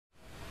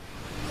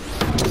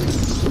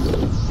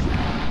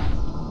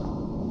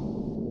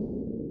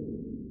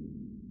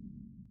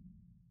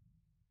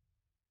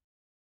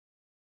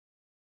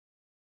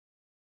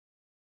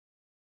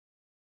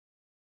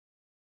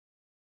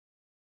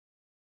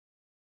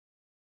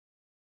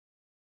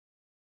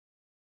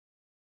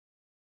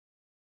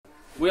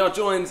We are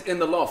joined in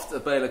the loft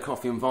at Baila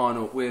Coffee and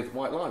Vinyl with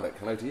White Lilac.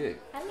 Hello to you.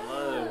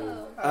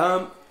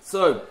 Hello.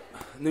 So,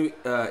 new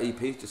EP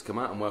just come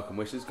out, and Welcome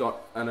Wishes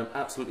got an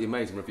absolutely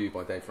amazing review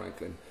by Dave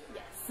Franklin.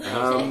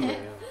 Yes.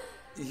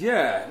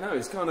 Yeah, no,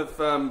 it's kind of,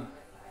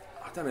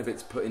 I don't know if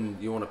it's putting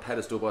you on a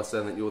pedestal by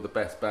saying that you're the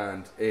best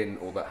band in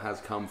or that has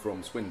come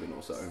from Swindon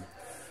or so.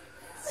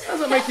 How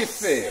does that make you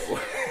feel?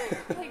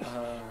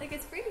 Like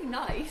it's really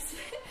nice,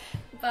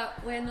 but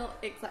we're not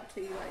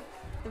exactly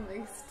like the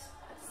most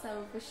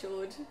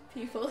self-assured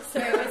people, so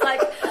it was like,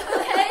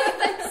 okay,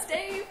 thanks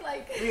Dave,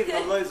 like... We've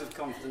got loads of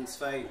confidence,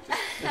 Faye.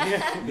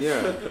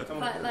 Yeah.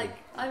 But like,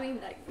 I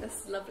mean, like,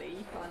 that's lovely,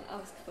 you can't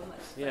ask for much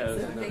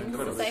things to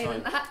incredibly say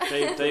kind. than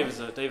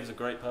that. Dave is a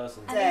great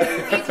person.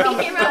 And he's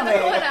peeking around the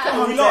corner.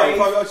 Come on, Dave.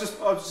 Dave.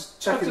 I was just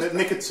checking that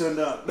Nick had turned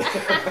up.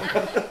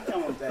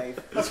 Come on,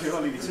 Dave. That's good,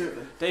 I'll leave you to it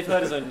then. Dave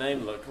heard his own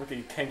name, look,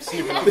 he came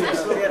snooping up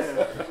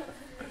here.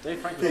 Dave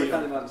Franklin.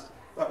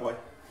 That way.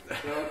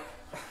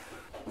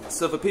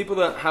 So for people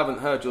that haven't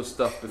heard your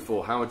stuff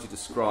before, how would you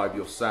describe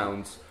your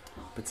sound,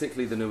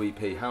 particularly the new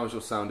EP? How has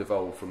your sound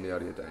evolved from the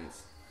earlier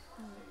days?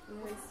 We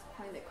always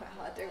find it quite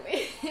hard, don't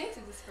we, to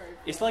describe.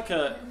 It's like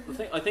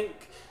I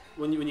think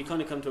when you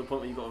kind of come to a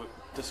point where you've got to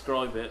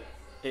describe it,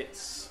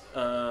 it's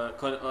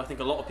kind of, I think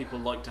a lot of people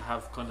like to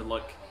have kind of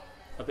like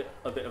a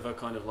bit of a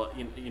kind of like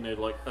you know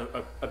like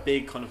a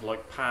big kind of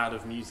like pad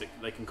of music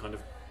that they can kind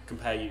of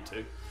compare you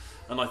to.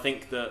 And I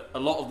think that a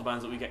lot of the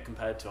bands that we get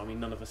compared to, I mean,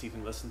 none of us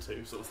even listen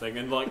to, sort of thing.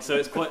 And like, so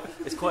it's quite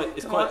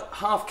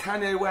half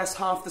Kanye West,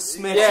 half the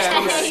Smiths.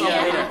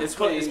 Yeah. It's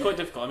quite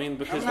difficult. I mean,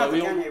 because like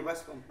we all, Kanye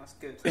West one, that's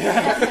good.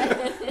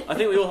 I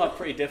think we all have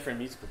pretty different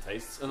musical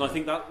tastes, and I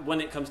think that when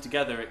it comes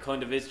together, it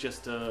kind of is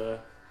just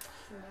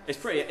it's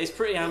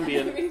pretty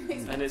ambient,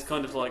 and it's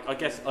kind of like I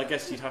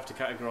guess you'd have to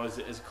categorise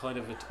it as kind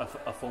of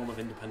a form of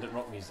independent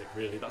rock music.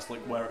 Really, that's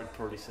like where it would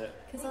probably sit.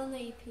 Because on the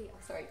EP,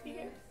 sorry.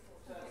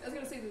 I was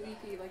going to say the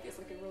EP, like, it's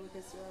like a roller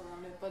coaster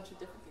around a bunch of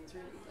different things,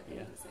 really. Like,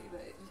 I would say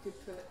that you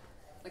could put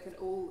like an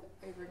all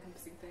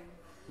over-encompassing thing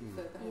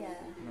for the whole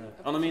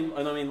EP. And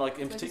I mean, like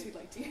in particular, we'd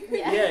like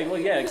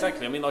to. yeah,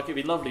 exactly. I mean, like it'd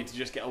be lovely to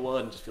just get a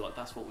word and just feel like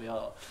that's what we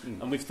are.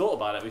 And we've thought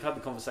about it. We've had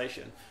the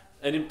conversation,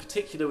 and in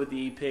particular with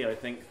the EP, I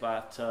think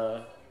that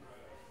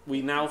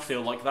we now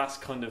feel like that's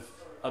kind of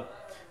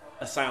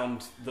a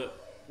sound that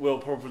will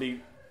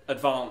probably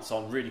advance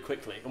on really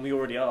quickly, and we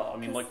already are. I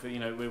mean, like, you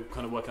know, we're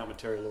kind of working out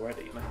material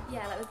already. You know?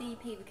 Yeah, like with the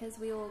EP, because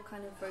we all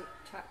kind of wrote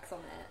tracks on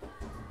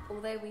it,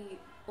 although we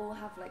all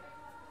have like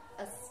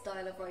a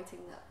style of writing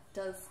that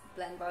does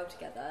blend well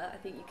together, I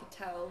think you could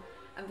tell,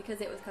 and because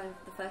it was kind of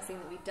the first thing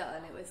that we'd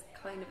done, it was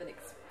kind of an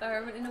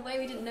experiment in a way.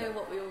 We didn't know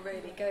what we were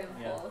really going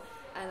for,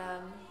 and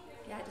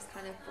it just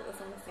kind of brought the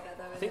songs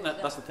together. I think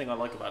that's the thing I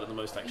like about it the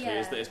most, actually,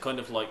 is that it's kind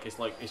of like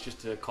it's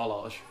just a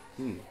collage.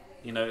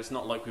 You know, it's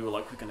not like we were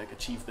like, we're going to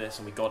achieve this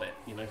and we got it,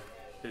 you know.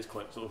 It's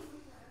quite sort of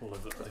all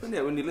over the place. But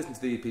yeah, when you listen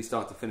to the EP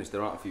start to finish,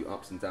 there are a few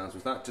ups and downs.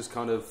 Was that just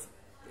kind of,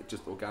 it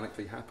just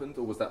organically happened?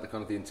 Or was that the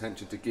kind of the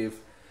intention to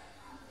give,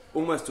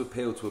 almost to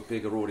appeal to a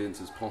bigger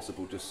audience as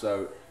possible, just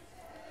so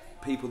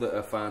people that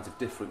are fans of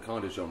different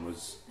kind of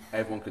genres,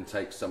 everyone can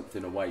take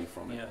something away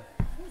from it?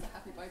 It was a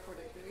happy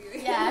byproduct,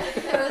 really. Yeah, it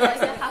was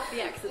like a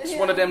happy accident. Just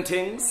one of them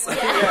things.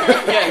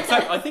 Yeah,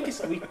 exactly. I think it's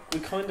we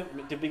kind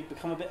of did we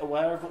become a bit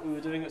aware of what we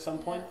were doing at some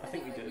point. I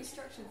think we did. We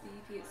structured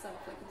the EP itself,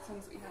 like the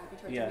songs that we had. We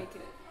tried to make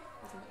it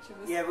as much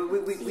of a... Yeah,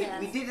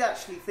 but we did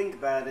actually think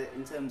about it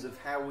in terms of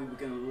how we were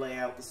going to lay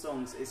out the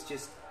songs. It's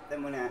just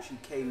then when it actually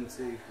came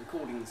to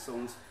recording the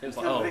songs, it was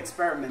kind of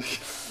experimented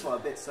quite a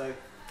bit. So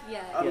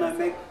I don't know,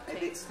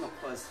 maybe it's not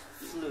quite as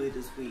fluid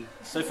as we.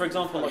 So, for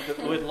example, like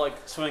with like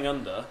Swing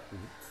Under,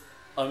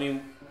 I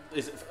mean,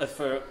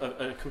 for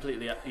a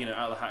completely out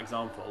of the hat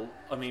example,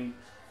 I mean,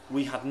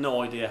 we had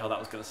no idea how that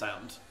was going to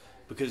sound,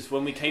 because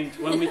when we came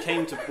to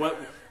work,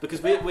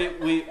 because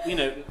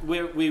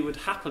we would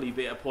happily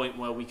be at a point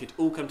where we could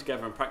all come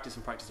together and practice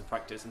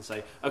and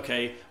say,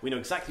 okay, we know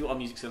exactly what our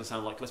music's going to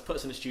sound like. Let's put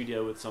us in a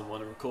studio with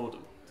someone and record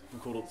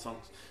all the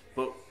songs.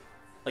 But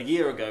a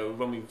year ago,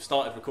 when we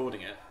started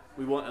recording it,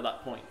 we weren't at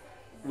that point.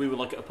 We were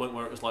like at a point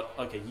where it was like,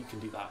 okay, you can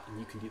do that, and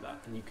you can do that,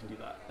 and you can do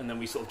that, and then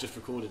we sort of just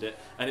recorded it,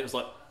 and it was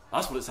like,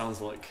 that's what it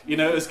sounds like. You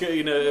know, it was good.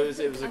 You know, it was.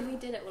 And we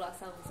did it all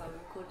ourselves. So we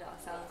recorded it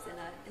ourselves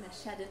in a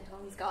shed in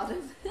Tom's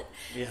garden.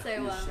 Yeah.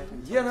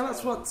 So No,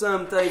 that's what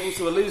Dave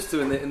also alludes to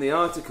in the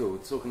article,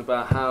 talking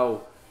about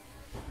how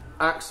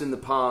acts in the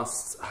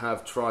past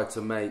have tried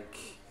to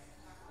make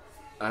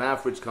an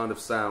average kind of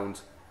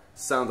sound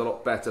a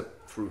lot better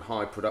through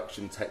high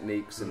production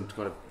techniques and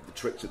kind of the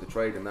tricks of the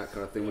trade and that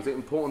kind of thing. Was it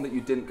important that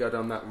you didn't go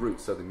down that route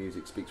so the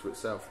music speaks for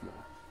itself more?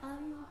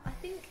 I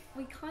think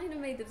we kind of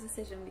made the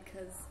decision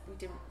because we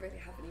didn't really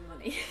have any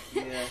money.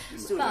 Yeah, we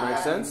still But- don't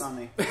Makes have any sense.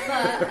 money.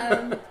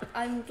 But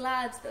I'm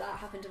glad that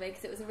happened to me,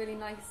 because it was a really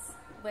nice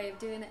way of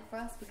doing it for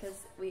us,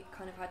 because we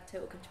kind of had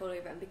total control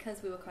over it, and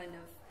because we were kind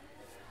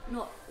of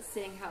not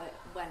seeing how it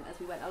went as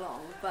we went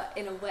along, but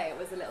in a way it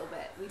was a little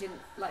bit, we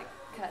didn't, like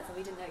Kurt said,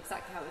 we didn't know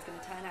exactly how it was going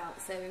to turn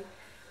out, so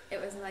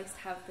it was nice to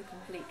have the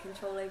complete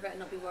control over it and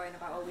not be worrying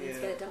about, oh, we need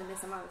to get it done in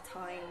this amount of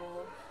time,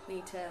 or we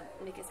need to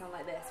make it sound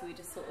like this. We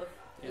just sort of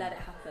let it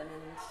happen,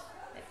 and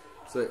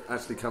so it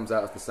actually comes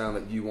out as the sound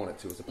that you want it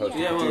to, as opposed to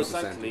well, producer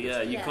exactly.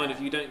 sending it. You kind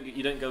of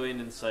you don't go in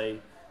and say.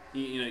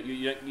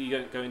 You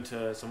don't go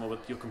into somewhere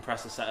with your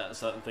compressor set at a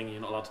certain thing and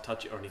you're not allowed to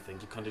touch it or anything.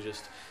 You kind of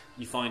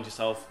you find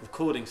yourself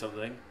recording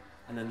something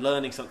and then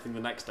learning something the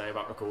next day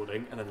about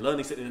recording, and then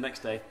learning something the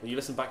next day. When you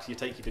listen back to your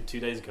take you did 2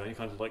 days ago, and you're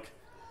kind of like,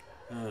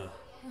 oh,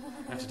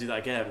 I have to do that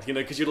again,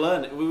 because we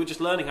were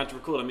just learning how to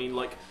record. I mean,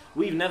 like,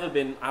 we've never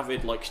been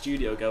avid like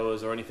studio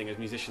goers or anything as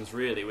musicians.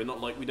 Really, we're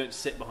not like, we don't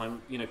sit behind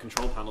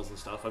control panels and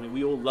stuff. I mean,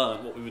 we all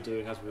learned what we were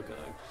doing as we were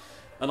going.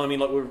 And I mean,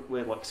 like,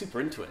 we're like super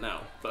into it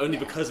now, but only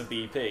because of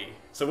the EP.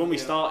 So when we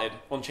started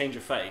on Change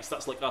of Face,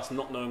 that's like us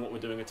not knowing what we're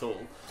doing at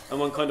all. And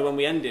when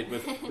we ended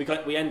with,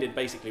 we ended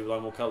basically with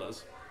I'm All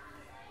Colours,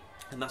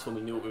 and that's when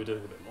we knew what we were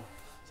doing a bit more.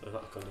 So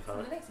that's kind of how.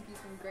 The next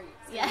EP's been great.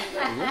 Yeah.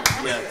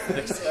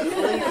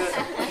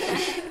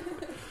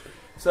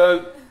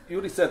 So you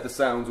already said the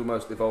sound's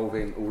almost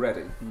evolving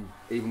already,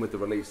 even with the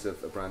release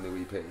of a brand new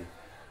EP.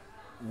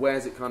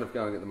 Where's it kind of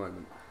going at the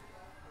moment?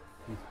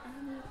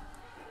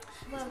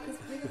 Well,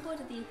 because we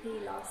recorded the EP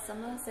last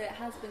summer, so it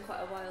has been quite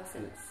a while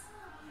since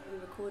we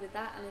recorded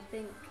that, and I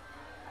think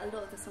a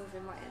lot of the songs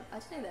we've been writing, I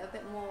don't know, they're a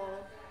bit more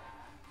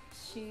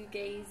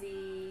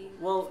shoegazy,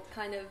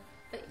 kind of.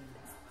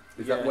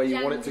 Is that where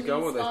you want it to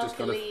go, or there's just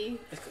kind of?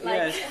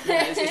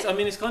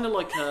 It's kind of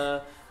like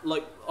I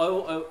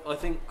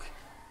think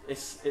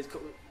it's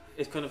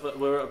kind of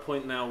we're at a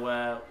point now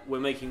where we're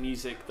making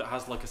music that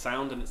has like a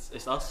sound, and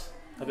it's us.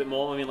 A bit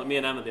more. I mean, like me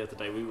and Emma the other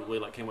day, we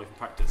like came away from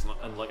practice,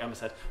 and like Emma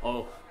said,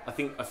 "Oh, I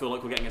feel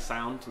like we're getting a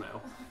sound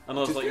now," and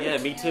I was like, "Yeah,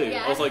 me too."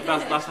 Yeah. I was like,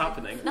 "That's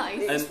happening."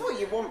 Nice. It's what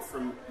you want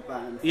from a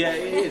band. Yeah,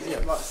 it is. Yeah,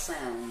 like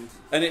sound.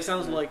 And it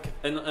sounds like,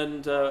 we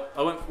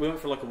went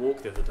for like a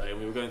walk the other day, and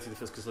we were going through the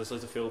fields because there's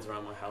loads of fields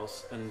around my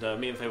house, and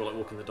me and Faye were like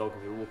walking the dog,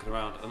 and we were walking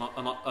around,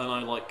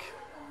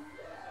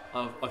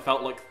 I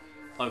felt like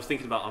I was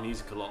thinking about our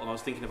music a lot, and I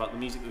was thinking about the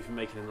music that we've been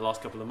making in the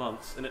last couple of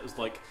months, and it was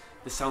like,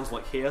 this sounds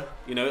like here,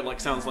 it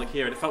like sounds like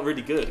here, and it felt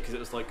really good because it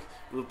was like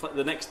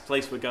the next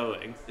place we're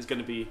going is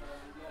going to be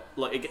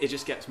like it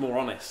just gets more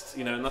honest,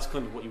 and that's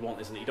kind of what you want,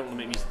 isn't it? You don't want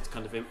to make music that's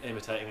kind of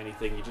imitating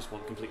anything. You just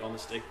want complete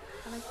honesty.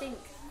 And I think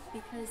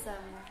because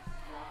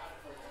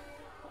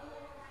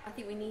I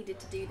think we needed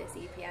to do this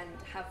EP and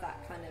have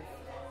that kind of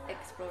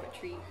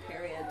exploratory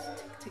period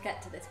to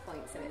get to this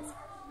point, so it's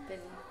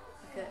been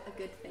like a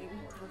good thing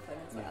to happen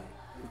as well.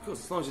 Of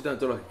course, as long as you don't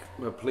do like a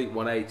complete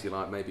 180,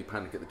 like maybe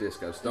Panic at the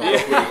Disco style,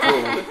 it's really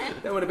cool.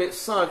 Then when a bit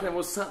psyched, and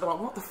everyone's sat there like,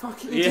 what the fuck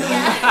are you doing?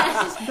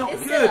 This is not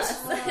good.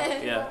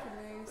 Yeah.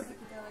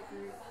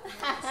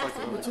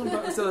 We were talking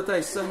about this the other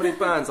day, so many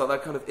bands, like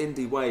that kind of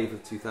indie wave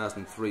of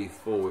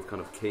 2003-4 with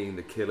kind of Keane,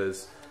 The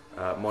Killers,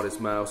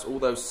 Modest Mouse, all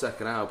those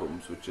second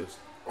albums were just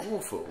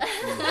awful.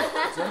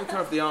 So only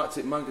kind of the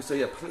Arctic Monkeys say,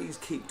 yeah, please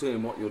keep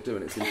doing what you're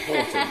doing, it's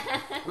important.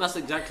 And that's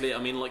exactly it. I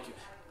mean, like,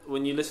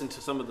 when you listen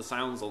to some of the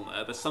sounds on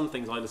there's some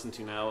things I listen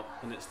to now,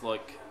 and it's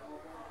like,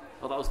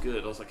 oh, that was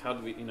good. I was like, how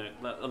do we, and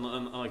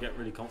I get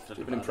really confident.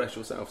 Do you even impress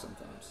yourself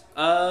sometimes?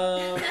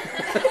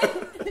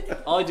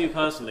 I do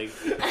personally.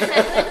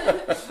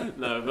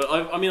 No, but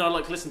I mean, I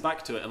like to listen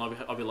back to it, and I'll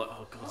be like,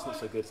 oh god, it's not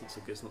so good, it's not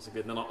so good, it's not so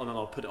good. And then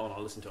I'll put it on,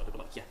 I'll listen to it, I'll be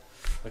like, yeah,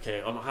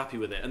 okay, I'm not happy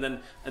with it. And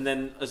then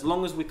as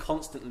long as we're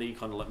constantly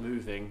kind of like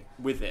moving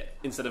with it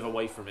instead of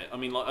away from it. I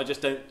mean, like I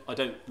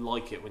don't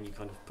like it when you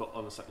kind of put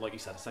on like you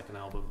said, a second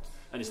album,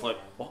 and it's like,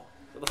 what?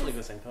 That's not even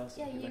the same person.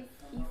 Yeah,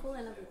 you fall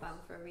in love with a band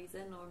for a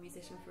reason, or a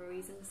musician for a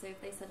reason. So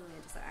if they suddenly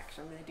are just like,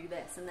 actually, I'm going to do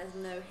this, and there's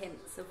no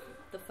hints of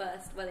the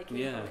first where they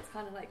came from, it's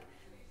kind of like,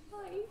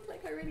 I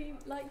really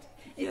liked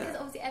it. Because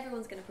obviously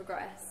everyone's going to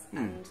progress,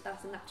 and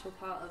that's a natural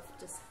part of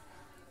just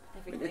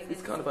everything.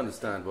 It's kind of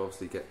understandable.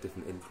 Obviously, you get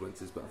different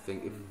influences, but I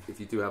think if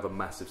you do have a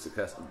massive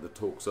success, the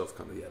talks of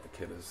kind of The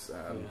Killers,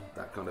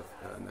 that kind of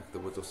neck of the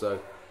woods or so,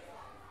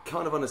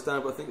 kind of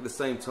understandable. I think at the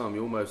same time,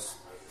 you almost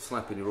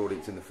slapping your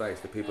audience in the face,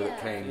 the people that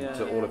came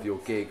to all of your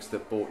gigs,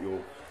 that bought your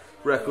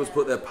records,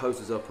 put their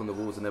posters up on the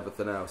walls and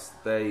everything else.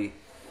 I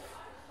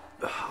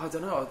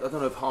don't know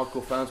if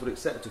hardcore fans would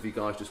accept if you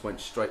guys just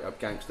went straight up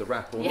gangster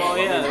rap or not.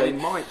 They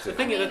might do.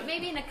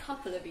 Maybe in a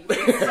couple of years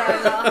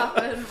that'll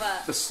happen,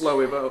 but the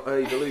slow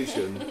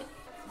evolution.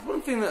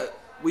 One thing that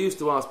we used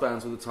to ask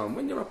bands all the time,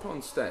 when you're up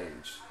on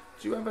stage,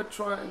 do you ever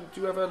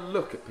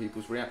look at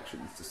people's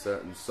reactions to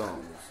certain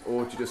songs,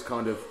 or do you just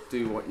kind of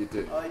do what you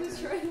do? I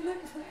just do.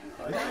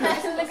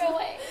 look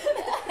away.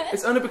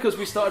 It's only because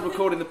we started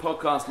recording the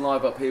podcast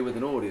live up here with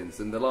an audience,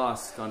 and the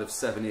last kind of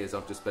 7 years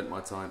I've just spent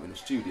my time in the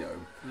studio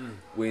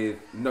with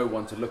no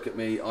one to look at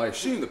me. I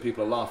assume that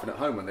people are laughing at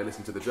home when they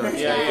listen to the jokes.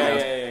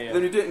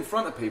 Then you do it in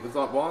front of people, it's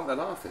like, why aren't they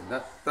laughing?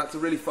 That's a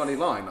really funny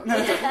line.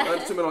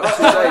 That took me like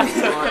 2 days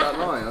to write that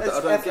line.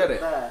 I don't get it.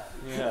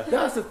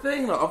 That's the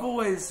thing. Like,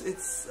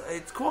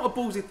 it's quite a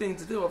ballsy thing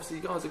to do. Obviously,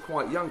 you guys are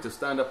quite young to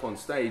stand up on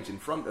stage in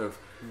front of.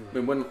 I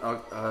mean, when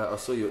I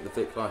saw you at the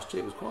Vic last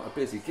year, it was quite a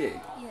busy gig.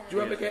 Do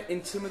you ever get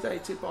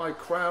intimidated by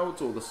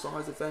crowds or the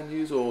size of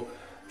venues, or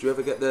Do you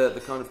ever get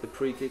the kind of the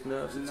pre-gig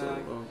nerves at No. all?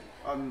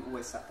 Or? I'm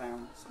always sat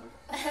down, so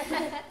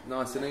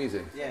Nice and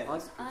easy. yeah.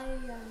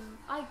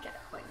 I get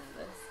quite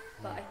nervous,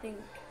 but I think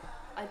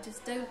I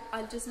just don't.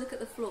 I just look at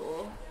the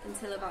floor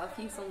until about a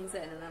few songs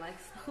in, and then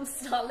I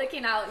start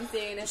looking out and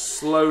seeing if.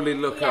 Slowly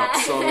look up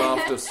Yeah. song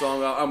after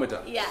song, and we're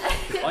done. Yeah.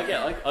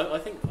 I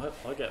think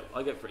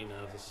I get pretty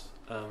nervous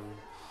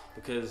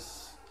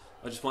because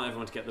I just want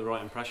everyone to get the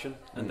right impression,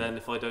 and then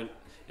if I don't,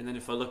 and then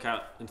if I look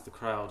out into the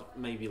crowd,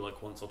 maybe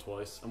like once or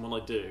twice, and when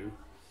I do,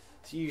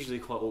 it's usually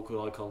quite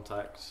awkward eye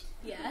contact.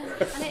 Yeah,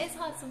 and it is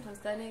hard sometimes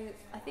because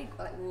I think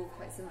like we're all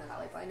quite similar that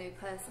way, but I know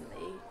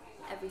personally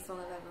every song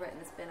I've ever written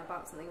has been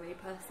about something really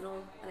personal,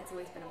 and it's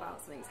always been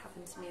about something that's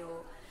happened to me.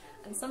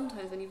 And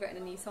sometimes when you've written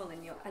a new song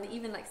and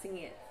even like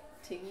singing it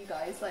to you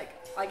guys, like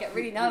I get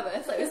really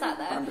nervous. Like, was that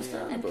there?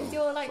 Understandable. And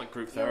you're like It's like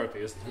group therapy,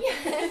 isn't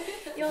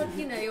it?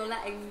 Yeah, you're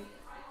letting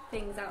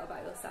things out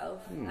about yourself,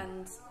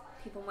 and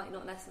people might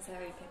not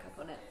necessarily pick up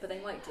on it, but they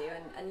might do,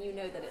 and you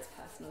know that it's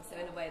personal. So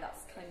in a way,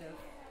 that's kind of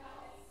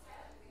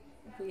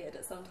weird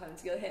at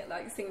sometimes. You'll hit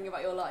like singing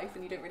about your life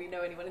and you don't really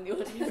know anyone in the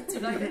audience.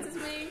 You're like, this is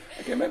me.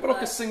 Okay, maybe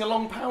like a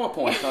sing-along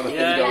PowerPoint kind of thing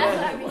Yeah, going on.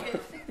 That'd be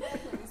good.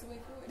 It's the way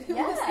forward.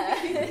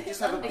 Yeah. Just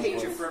have a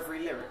picture for every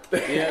lyric.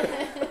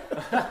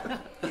 Yeah.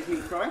 Here's me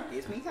crying,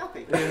 here's me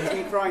happy. Here's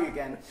me crying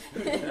again.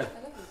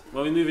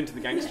 When we move into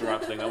the gangster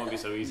rap thing, that won't be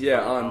so easy.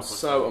 Yeah,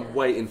 I'm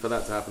waiting for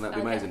that to happen. That'd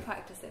be I'll amazing. get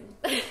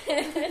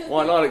practicing.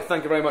 White Lilac,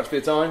 thank you very much for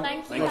your time.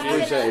 Thank you. Much guys.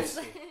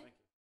 appreciated.